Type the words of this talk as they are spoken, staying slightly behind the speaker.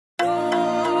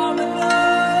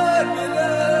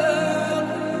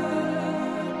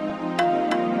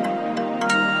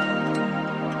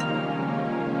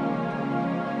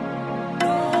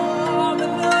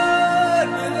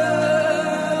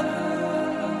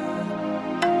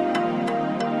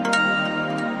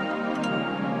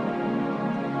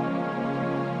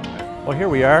Well, here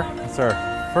we are. It's our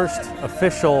first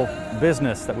official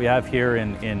business that we have here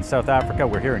in South Africa.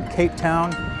 We're here in Cape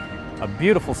Town, a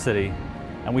beautiful city,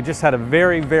 and we just had a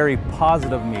very, very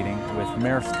positive meeting with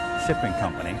Maersk Shipping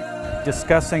Company,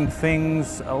 discussing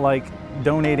things like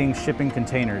donating shipping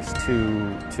containers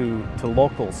to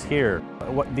locals here.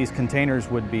 What these containers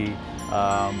would be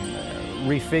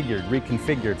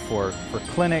reconfigured for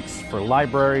clinics, for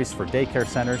libraries, for daycare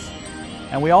centers.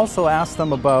 And we also asked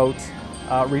them about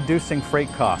reducing freight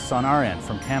costs on our end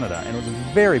from Canada, and it was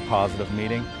a very positive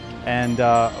meeting. And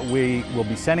we will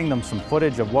be sending them some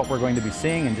footage of what we're going to be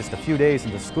seeing in just a few days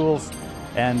in the schools,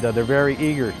 and they're very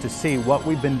eager to see what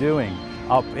we've been doing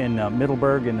up in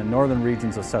Middelburg in the northern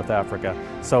regions of South Africa.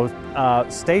 So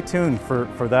stay tuned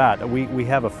for that. We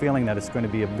have a feeling that it's going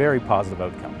to be a very positive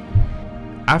outcome.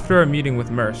 After our meeting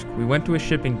with Maersk, we went to a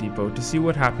shipping depot to see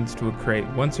what happens to a crate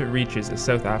once it reaches a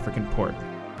South African port.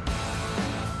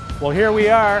 Well, here we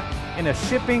are in a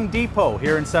shipping depot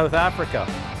here in South Africa.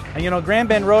 And you know, Grand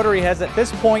Bend Rotary has, at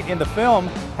this point in the film,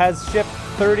 has shipped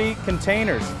 30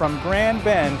 containers from Grand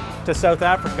Bend to South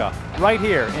Africa, right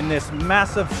here in this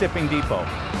massive shipping depot.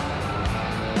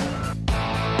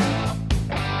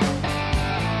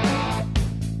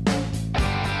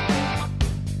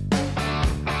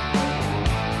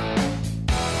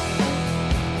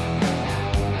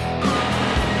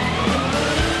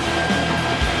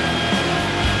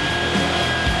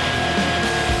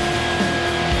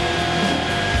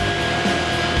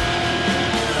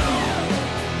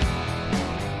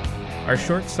 Our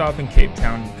short stop in Cape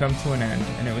Town had come to an end,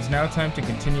 and it was now time to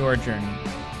continue our journey.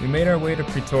 We made our way to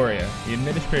Pretoria, the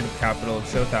administrative capital of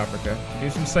South Africa, to do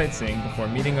some sightseeing before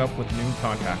meeting up with new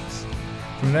contacts.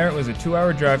 From there it was a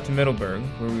 2-hour drive to Middelburg,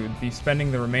 where we would be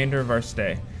spending the remainder of our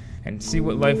stay, and see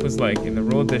what life was like in the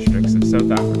rural districts of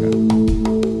South Africa.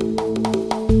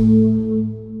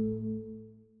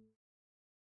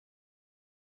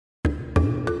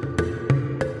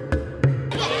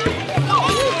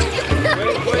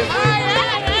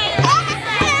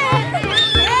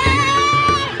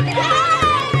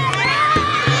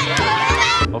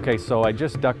 Okay, so I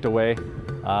just ducked away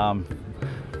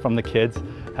from the kids,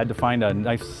 had to find a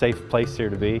nice safe place here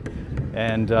to be,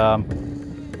 and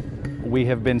we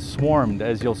have been swarmed,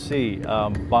 as you'll see,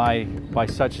 by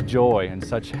such joy and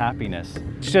such happiness.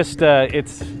 It's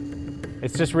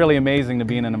just really amazing to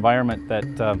be in an environment that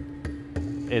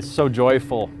is so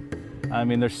joyful. I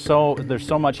mean, there's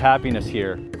so much happiness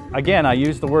here. Again, I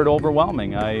use the word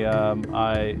overwhelming.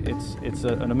 It's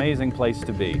an amazing place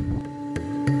to be.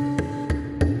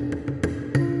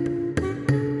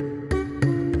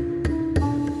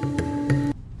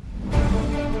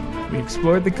 We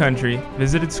explored the country,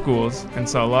 visited schools, and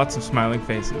saw lots of smiling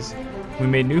faces. We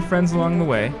made new friends along the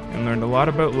way and learned a lot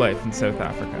about life in South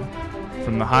Africa.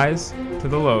 From the highs to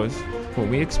the lows, what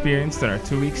we experienced in our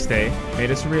 2-week stay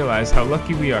made us realize how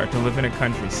lucky we are to live in a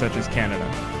country such as Canada,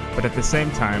 but at the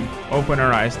same time, open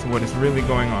our eyes to what is really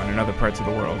going on in other parts of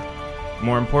the world.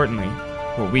 More importantly,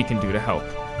 what we can do to help.